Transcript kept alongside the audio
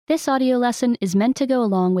This audio lesson is meant to go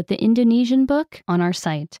along with the Indonesian book on our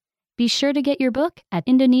site. Be sure to get your book at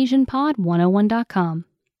indonesianpod101.com.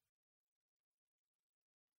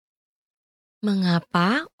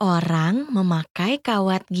 Mengapa orang memakai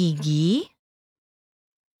kawat gigi?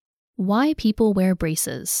 Why people wear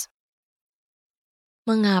braces?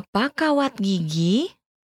 Mengapa kawat gigi?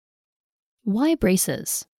 Why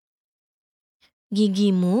braces?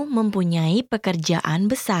 Gigimu mempunyai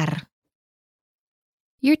pekerjaan besar.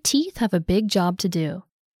 Your teeth have a big job to do.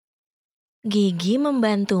 Gigi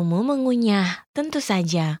membantumu mengunyah, tentu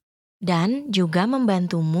saja, dan juga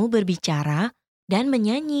membantumu berbicara dan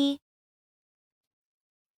menyanyi.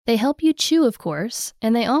 They help you chew, of course,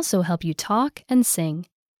 and they also help you talk and sing.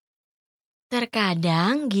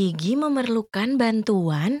 Terkadang gigi memerlukan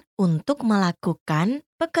bantuan untuk melakukan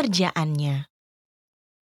pekerjaannya.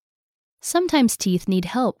 Sometimes teeth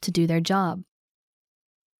need help to do their job.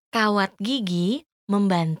 Kawat gigi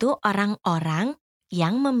membantu orang-orang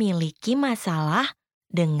yang memiliki masalah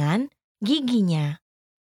dengan giginya.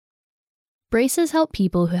 Braces help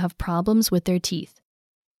people who have problems with their teeth.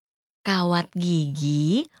 Kawat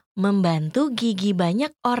gigi membantu gigi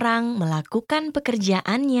banyak orang melakukan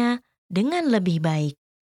pekerjaannya dengan lebih baik.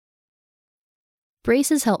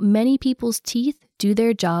 Braces help many people's teeth do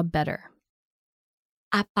their job better.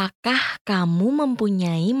 Apakah kamu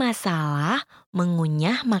mempunyai masalah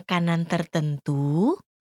mengunyah makanan tertentu?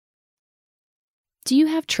 Do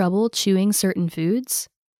you have trouble chewing certain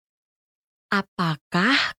foods?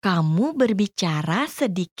 Apakah kamu berbicara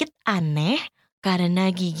sedikit aneh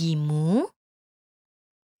karena gigimu?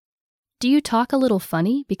 Do you talk a little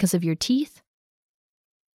funny because of your teeth?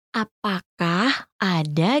 Apakah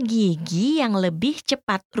ada gigi yang lebih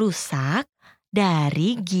cepat rusak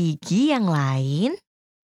dari gigi yang lain?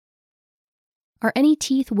 Are any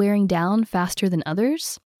teeth wearing down faster than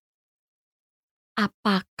others?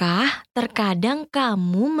 Apakah terkadang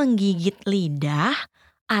kamu menggigit lidah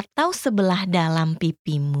atau sebelah dalam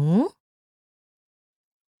pipimu?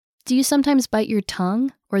 Do you sometimes bite your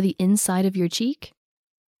tongue or the inside of your cheek?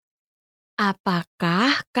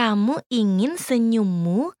 Apakah kamu ingin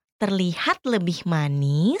senyummu terlihat lebih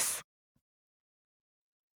manis?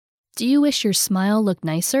 Do you wish your smile looked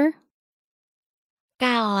nicer?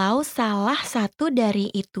 Kalau salah satu dari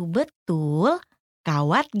itu betul,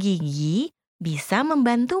 kawat gigi bisa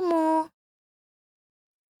membantumu.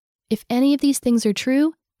 If any of these things are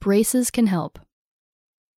true, braces can help.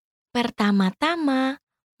 Pertama-tama,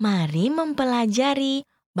 mari mempelajari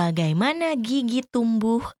bagaimana gigi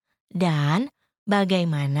tumbuh dan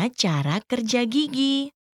bagaimana cara kerja gigi.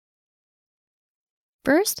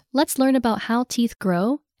 First, let's learn about how teeth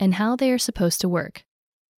grow and how they are supposed to work.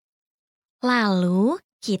 Lalu,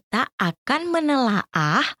 kita akan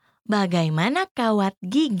menelaah bagaimana kawat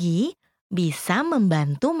gigi bisa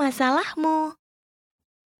membantu masalahmu.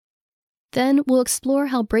 Then we'll explore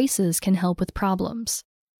how braces can help with problems.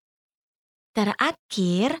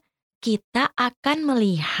 Terakhir, kita akan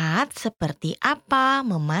melihat seperti apa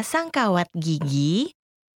memasang kawat gigi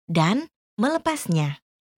dan melepasnya.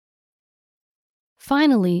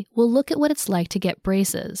 Finally, we'll look at what it's like to get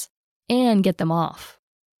braces and get them off.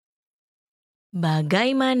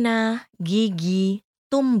 Bagaimana gigi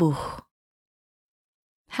tumbuh?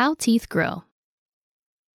 How teeth grow.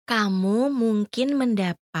 Kamu mungkin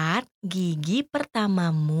mendapat gigi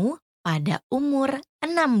pertamamu pada umur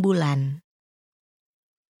 6 bulan.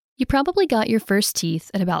 You probably got your first teeth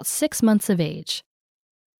at about 6 months of age.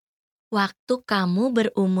 Waktu kamu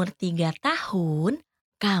berumur 3 tahun,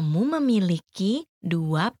 kamu memiliki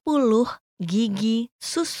 20 gigi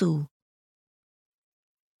susu.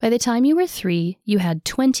 By the time you were 3, you had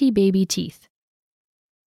 20 baby teeth.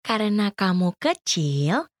 Karena kamu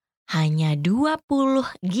kecil, hanya 20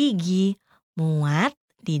 gigi muat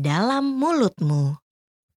di dalam mulutmu.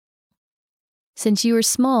 Since you were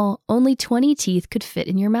small, only 20 teeth could fit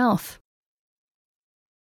in your mouth.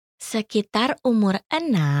 Sekitar umur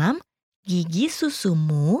 6, gigi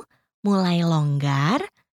susumu mulai longgar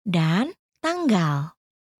dan tanggal.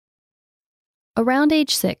 Around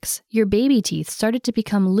age 6, your baby teeth started to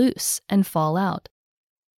become loose and fall out.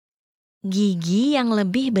 Gigi yang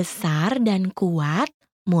lebih besar dan kuat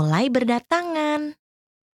mulai berdatangan.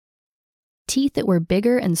 Teeth that were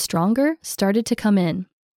bigger and stronger started to come in.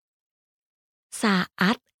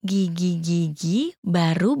 Saat gigi-gigi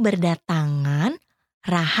baru berdatangan,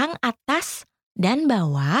 rahang atas dan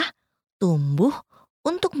bawah tumbuh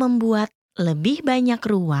untuk membuat lebih banyak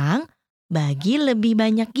ruang bagi lebih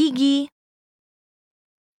banyak gigi.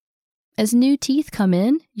 As new teeth come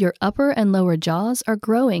in, your upper and lower jaws are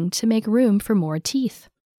growing to make room for more teeth.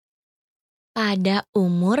 Pada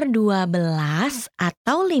umur 12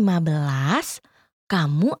 atau 15,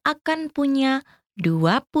 kamu akan punya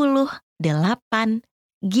 28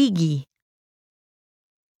 gigi.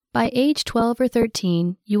 By age 12 or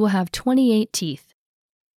 13, you will have 28 teeth.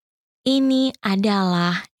 Ini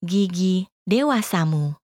adalah gigi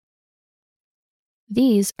dewasamu.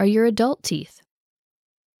 These are your adult teeth.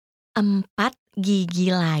 4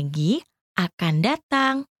 gigi lagi akan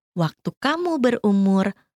datang waktu kamu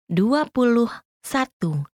berumur 21.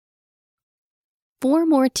 4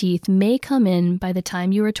 more teeth may come in by the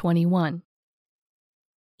time you are 21.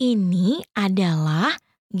 Ini adalah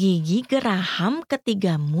gigi geraham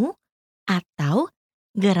ketigamu atau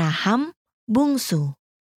geraham bungsu.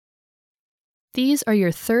 These are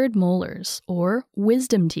your third molars, or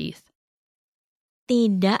wisdom teeth.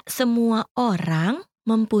 Tidak semua orang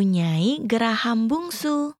mempunyai geraham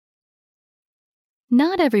bungsu.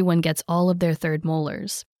 Not everyone gets all of their third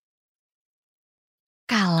molars.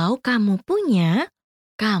 Kalau kamu punya,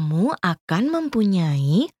 kamu akan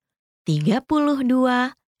mempunyai 32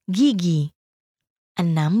 gigi.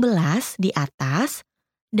 16 di atas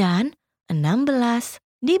dan 16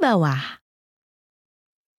 di bawah.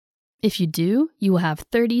 If you do, you will have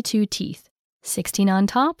 32 teeth, 16 on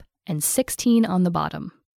top and 16 on the bottom.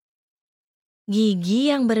 Gigi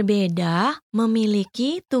yang berbeda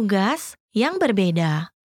memiliki tugas yang berbeda.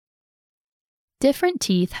 Different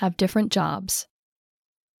teeth have different jobs.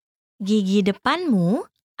 Gigi depanmu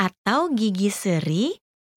atau gigi seri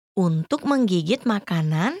untuk menggigit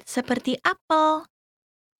makanan seperti apel.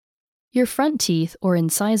 Your front teeth, or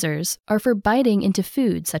incisors, are for biting into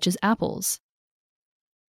food such as apples.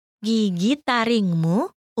 Gigi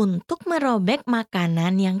taringmu untuk merobek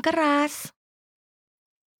makanan yang keras.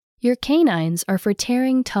 Your canines are for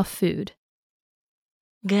tearing tough food.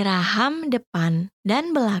 Geraham depan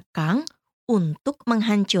dan belakang untuk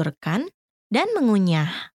menghancurkan dan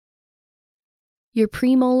mengunyah. Your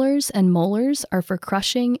premolars and molars are for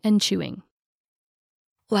crushing and chewing.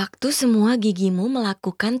 Waktu semua gigimu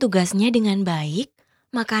melakukan tugasnya dengan baik,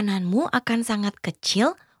 makananmu akan sangat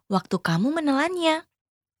kecil waktu kamu menelannya.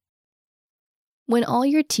 When all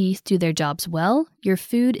your teeth do their jobs well, your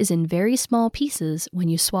food is in very small pieces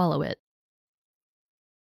when you swallow it.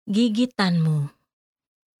 Gigitanmu.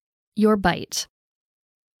 Your bite.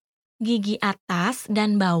 Gigi atas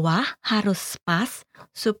dan bawah harus pas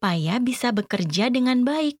supaya bisa bekerja dengan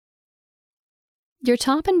baik. Your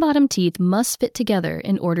top and bottom teeth must fit together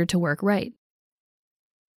in order to work right.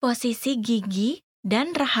 Posisi gigi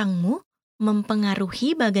dan rahangmu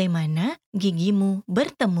mempengaruhi bagaimana gigimu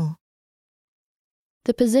bertemu.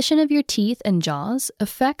 The position of your teeth and jaws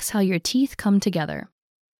affects how your teeth come together.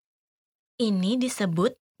 Ini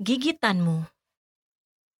disebut gigitanmu.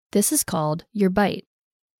 This is called your bite.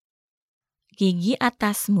 Gigi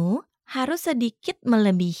atasmu harus sedikit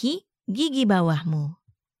melebihi gigi bawahmu.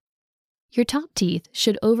 Your top teeth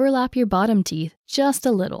should overlap your bottom teeth just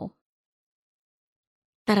a little.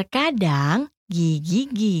 Terkadang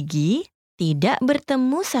gigi-gigi tidak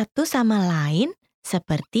bertemu satu sama lain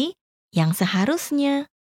seperti yang seharusnya.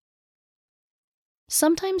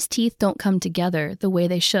 Sometimes teeth don't come together the way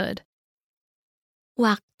they should.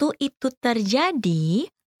 Waktu itu terjadi,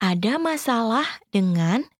 ada masalah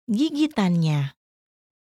dengan gigitannya.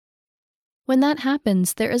 When that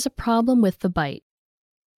happens, there is a problem with the bite.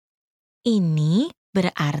 Ini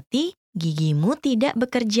berarti gigimu tidak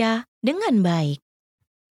bekerja dengan baik.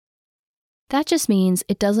 That just means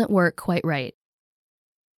it doesn't work quite right.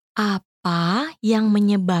 Apa yang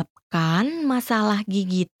menyebabkan masalah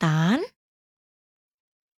gigitan?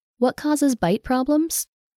 What causes bite problems?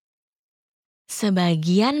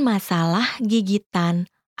 Sebagian masalah gigitan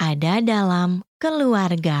ada dalam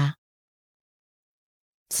keluarga.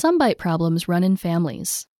 Some bite problems run in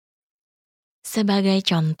families. Sebagai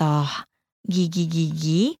contoh,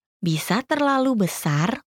 gigi-gigi bisa terlalu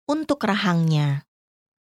besar untuk rahangnya.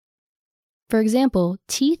 For example,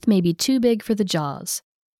 teeth may be too big for the jaws.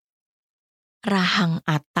 Rahang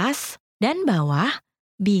atas dan bawah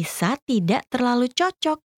bisa tidak terlalu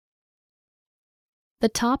cocok. The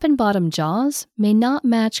top and bottom jaws may not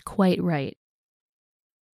match quite right.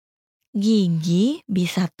 Gigi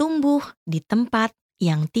bisa tumbuh di tempat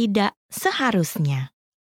yang tidak seharusnya.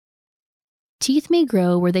 Teeth may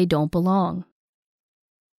grow where they don't belong.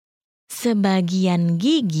 Sebagian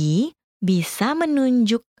gigi bisa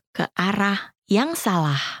menunjuk ke arah yang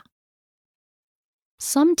salah.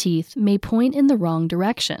 Some teeth may point in the wrong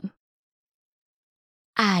direction.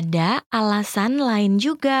 Ada alasan lain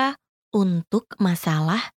juga untuk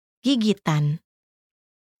masalah gigitan.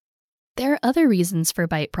 There are other reasons for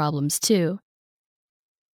bite problems too.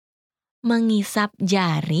 Mengisap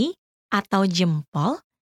jari atau jempol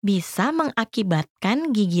bisa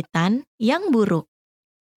mengakibatkan gigitan yang buruk.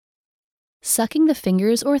 Sucking the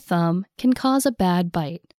fingers or thumb can cause a bad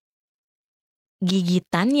bite.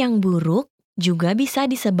 Gigitan yang buruk juga bisa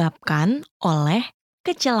disebabkan oleh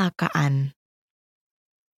kecelakaan.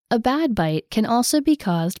 A bad bite can also be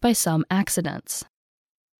caused by some accidents.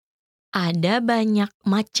 Ada banyak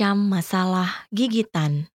macam masalah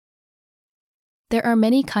gigitan. There are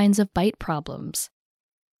many kinds of bite problems.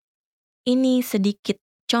 Ini sedikit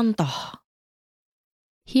contoh.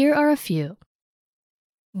 Here are a few.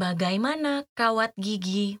 Bagaimana kawat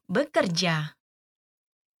gigi bekerja?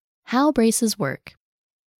 How braces work.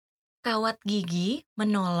 Kawat gigi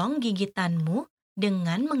menolong gigitanmu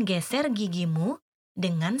dengan menggeser gigimu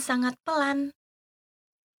dengan sangat pelan.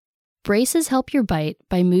 Braces help your bite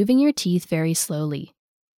by moving your teeth very slowly.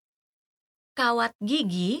 Kawat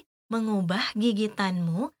gigi mengubah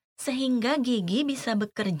gigitanmu sehingga gigi bisa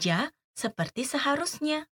bekerja seperti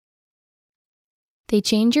seharusnya. They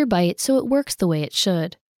change your bite so it works the way it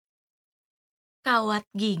should. Kawat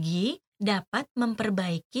gigi dapat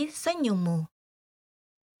memperbaiki senyummu.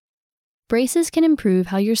 Braces can improve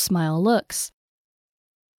how your smile looks.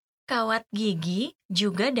 Kawat gigi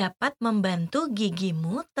juga dapat membantu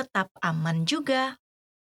gigimu tetap aman juga.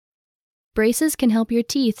 Braces can help your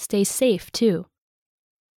teeth stay safe too.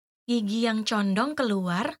 Gigi yang condong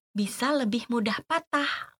keluar bisa lebih mudah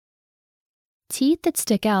patah. Teeth that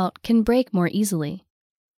stick out can break more easily.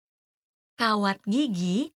 Kawat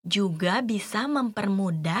gigi juga bisa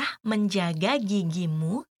mempermudah menjaga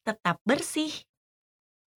gigimu tetap bersih.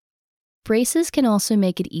 Braces can also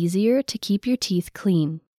make it easier to keep your teeth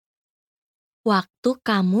clean. Waktu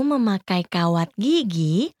kamu memakai kawat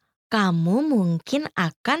gigi, kamu mungkin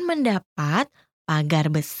akan mendapat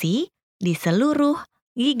pagar besi di seluruh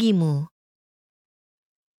gigimu.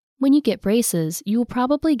 When you get braces, you will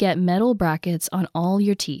probably get metal brackets on all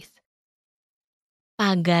your teeth.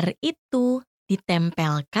 Pagar itu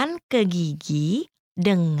ditempelkan ke gigi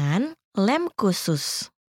dengan lem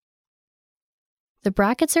khusus. The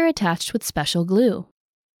brackets are attached with special glue.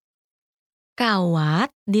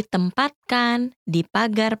 Kawat ditempatkan di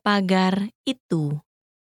pagar-pagar itu.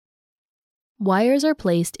 Wires are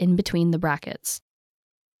placed in between the brackets.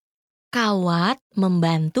 Kawat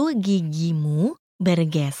membantu gigimu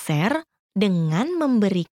bergeser dengan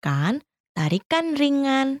memberikan tarikan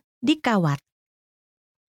ringan di kawat.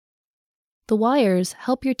 The wires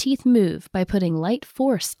help your teeth move by putting light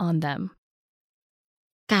force on them.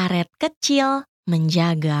 Karet kecil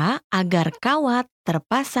menjaga agar kawat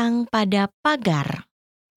terpasang pada pagar.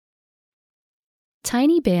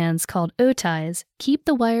 Tiny bands called O-ties keep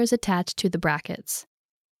the wires attached to the brackets.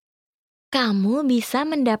 Kamu bisa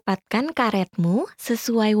mendapatkan karetmu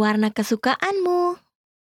sesuai warna kesukaanmu.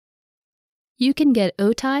 You can get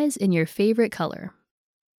O-ties in your favorite color.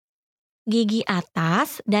 Gigi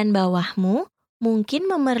atas dan bawahmu mungkin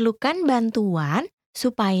memerlukan bantuan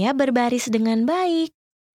supaya berbaris dengan baik.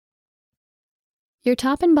 Your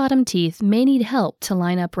top and bottom teeth may need help to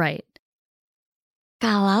line up right.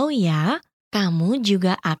 Kalau ya, kamu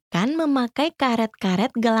juga akan memakai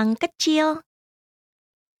karet-karet gelang kecil.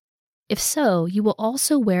 If so, you will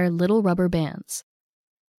also wear little rubber bands.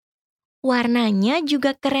 Warnanya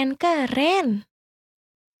juga keren-keren.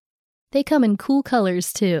 They come in cool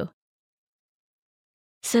colors too.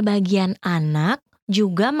 Sebagian anak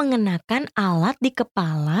juga mengenakan alat di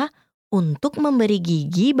kepala untuk memberi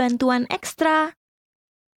gigi bantuan ekstra.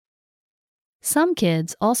 Some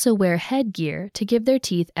kids also wear headgear to give their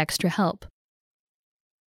teeth extra help.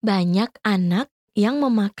 Banyak anak yang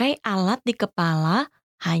memakai alat di kepala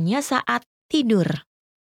hanya saat tidur.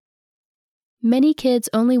 Many kids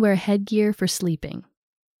only wear headgear for sleeping.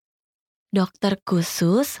 Dokter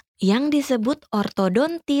khusus yang disebut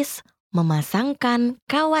ortodontis memasangkan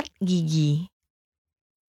kawat gigi.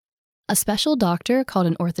 A special doctor called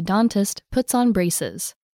an orthodontist puts on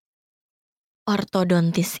braces.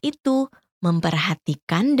 Ortodontis itu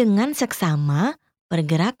memperhatikan dengan seksama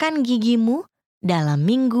pergerakan gigimu dalam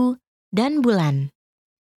minggu dan bulan.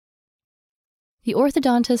 The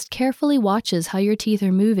orthodontist carefully watches how your teeth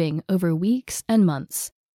are moving over weeks and months.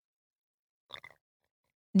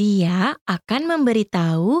 Dia akan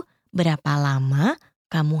memberitahu berapa lama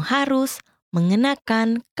kamu harus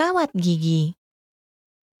mengenakan kawat gigi.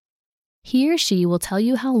 He or she will tell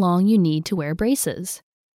you how long you need to wear braces.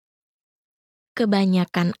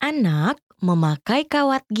 Kebanyakan anak memakai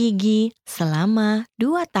kawat gigi selama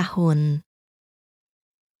 2 tahun.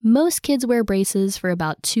 Most kids wear braces for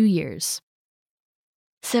about 2 years.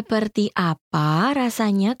 Seperti apa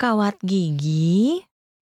rasanya kawat gigi?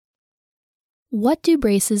 What do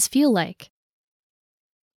braces feel like?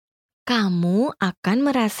 kamu akan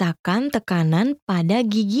merasakan tekanan pada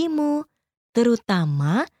gigimu,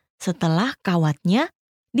 terutama setelah kawatnya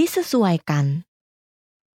disesuaikan.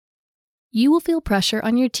 You will feel pressure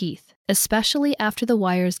on your teeth, especially after the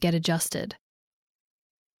wires get adjusted.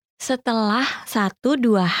 Setelah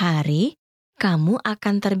 1-2 hari, kamu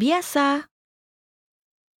akan terbiasa.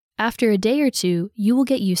 After a day or two, you will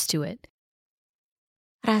get used to it.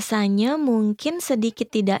 Rasanya mungkin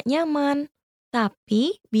sedikit tidak nyaman,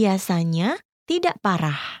 tapi biasanya tidak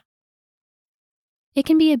parah. It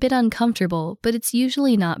can be a bit uncomfortable, but it's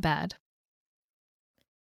usually not bad.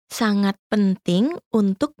 Sangat penting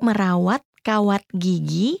untuk merawat kawat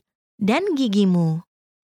gigi dan gigimu.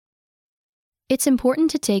 It's important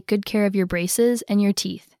to take good care of your braces and your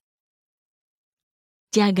teeth.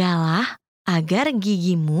 Jagalah agar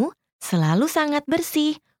gigimu selalu sangat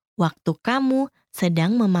bersih waktu kamu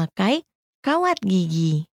sedang memakai kawat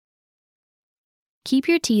gigi. Keep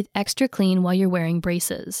your teeth extra clean while you're wearing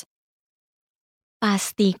braces.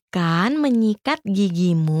 Pastikan menyikat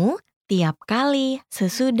gigimu tiap kali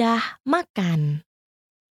sesudah makan.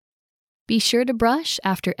 Be sure to brush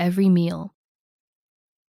after every meal.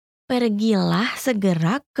 Pergilah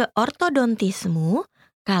segera ke ortodontismu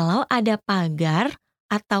kalau ada pagar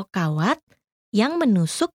atau kawat yang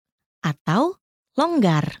menusuk atau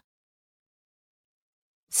longgar.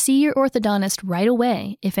 See your orthodontist right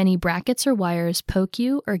away if any brackets or wires poke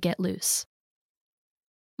you or get loose.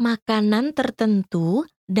 Makanan tertentu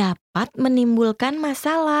dapat menimbulkan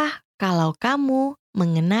masalah kalau kamu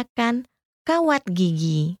mengenakan kawat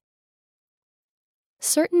gigi.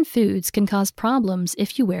 Certain foods can cause problems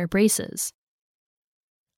if you wear braces.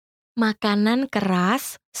 Makanan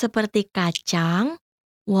keras seperti kacang,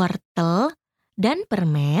 wortel, dan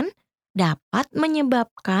permen dapat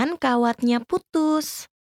menyebabkan kawatnya putus.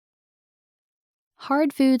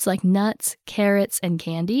 Hard foods like nuts, carrots, and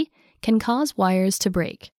candy can cause wires to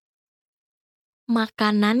break.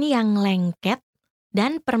 Makanan yang lengket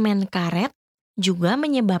dan permen karet juga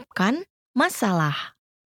menyebabkan masalah.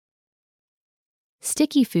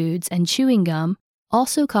 Sticky foods and chewing gum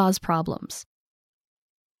also cause problems.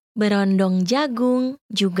 Berondong jagung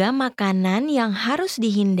juga makanan yang harus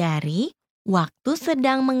dihindari waktu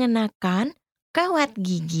sedang mengenakan kawat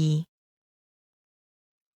gigi.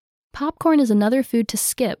 Popcorn is another food to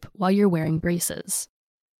skip while you're wearing braces.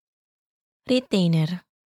 Retainer.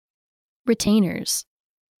 Retainers.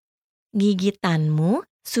 Gigitanmu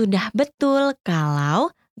sudah betul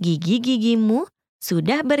kalau gigi-gigimu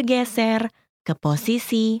sudah bergeser ke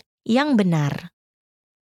posisi yang benar.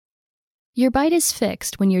 Your bite is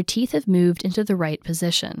fixed when your teeth have moved into the right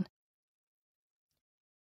position.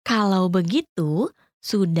 Kalau begitu,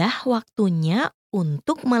 sudah waktunya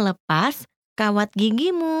untuk melepas kawat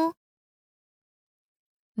gigimu.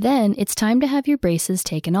 Then it's time to have your braces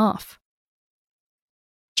taken off.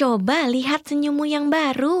 Coba lihat senyummu yang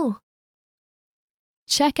baru.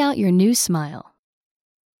 Check out your new smile.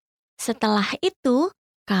 Setelah itu,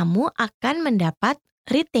 kamu akan mendapat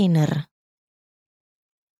retainer.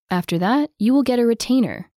 After that, you will get a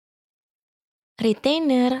retainer.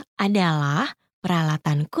 Retainer adalah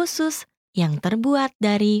peralatan khusus yang terbuat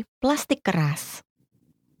dari plastik keras.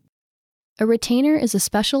 A retainer is a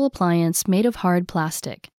special appliance made of hard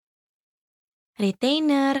plastic.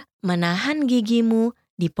 Retainer menahan gigimu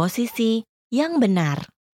di posisi yang benar.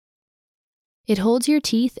 It holds your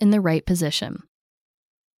teeth in the right position.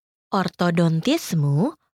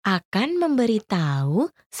 Ortodontismu akan memberitahu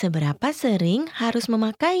seberapa sering harus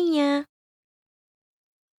memakainya.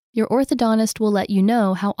 Your orthodontist will let you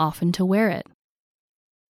know how often to wear it.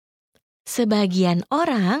 Sebagian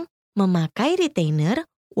orang memakai retainer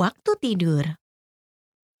waktu tidur.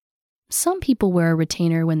 Some people wear a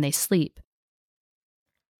retainer when they sleep.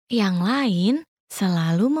 Yang lain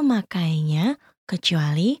selalu memakainya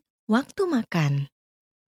kecuali waktu makan.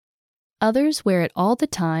 Others wear it all the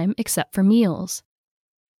time except for meals.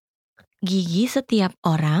 Gigi setiap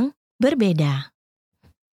orang berbeda.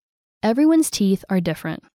 Everyone's teeth are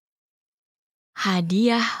different.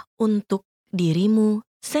 Hadiah untuk dirimu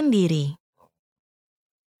sendiri.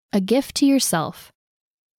 A gift to yourself.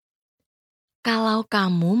 Kalau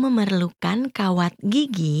kamu memerlukan kawat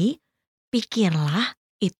gigi, pikirlah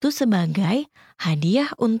itu sebagai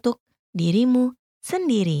hadiah untuk dirimu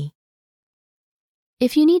sendiri.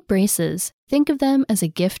 If you need braces, think of them as a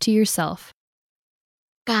gift to yourself.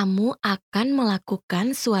 Kamu akan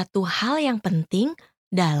melakukan suatu hal yang penting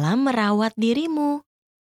dalam merawat dirimu.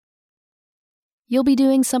 You'll be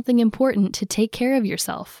doing something important to take care of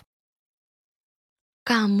yourself.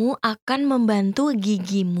 Kamu akan membantu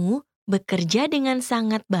gigimu bekerja dengan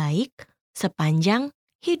sangat baik sepanjang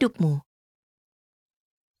hidupmu.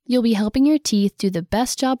 You'll be helping your teeth do the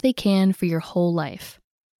best job they can for your whole life.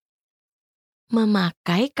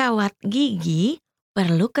 Memakai kawat gigi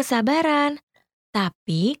perlu kesabaran,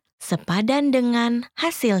 tapi sepadan dengan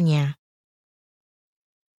hasilnya.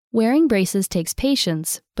 Wearing braces takes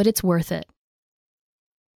patience, but it's worth it.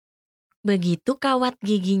 Begitu kawat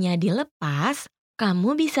giginya dilepas,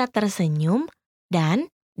 kamu bisa tersenyum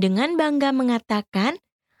dan dengan bangga mengatakan,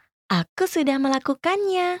 "Aku sudah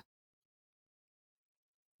melakukannya."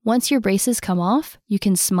 Once your braces come off, you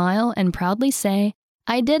can smile and proudly say,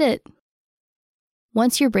 "I did it."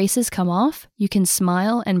 Once your braces come off, you can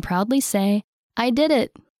smile and proudly say, "I did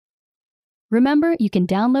it." Remember, you can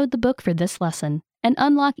download the book for this lesson and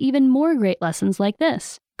unlock even more great lessons like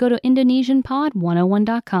this. Go to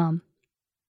IndonesianPod101.com.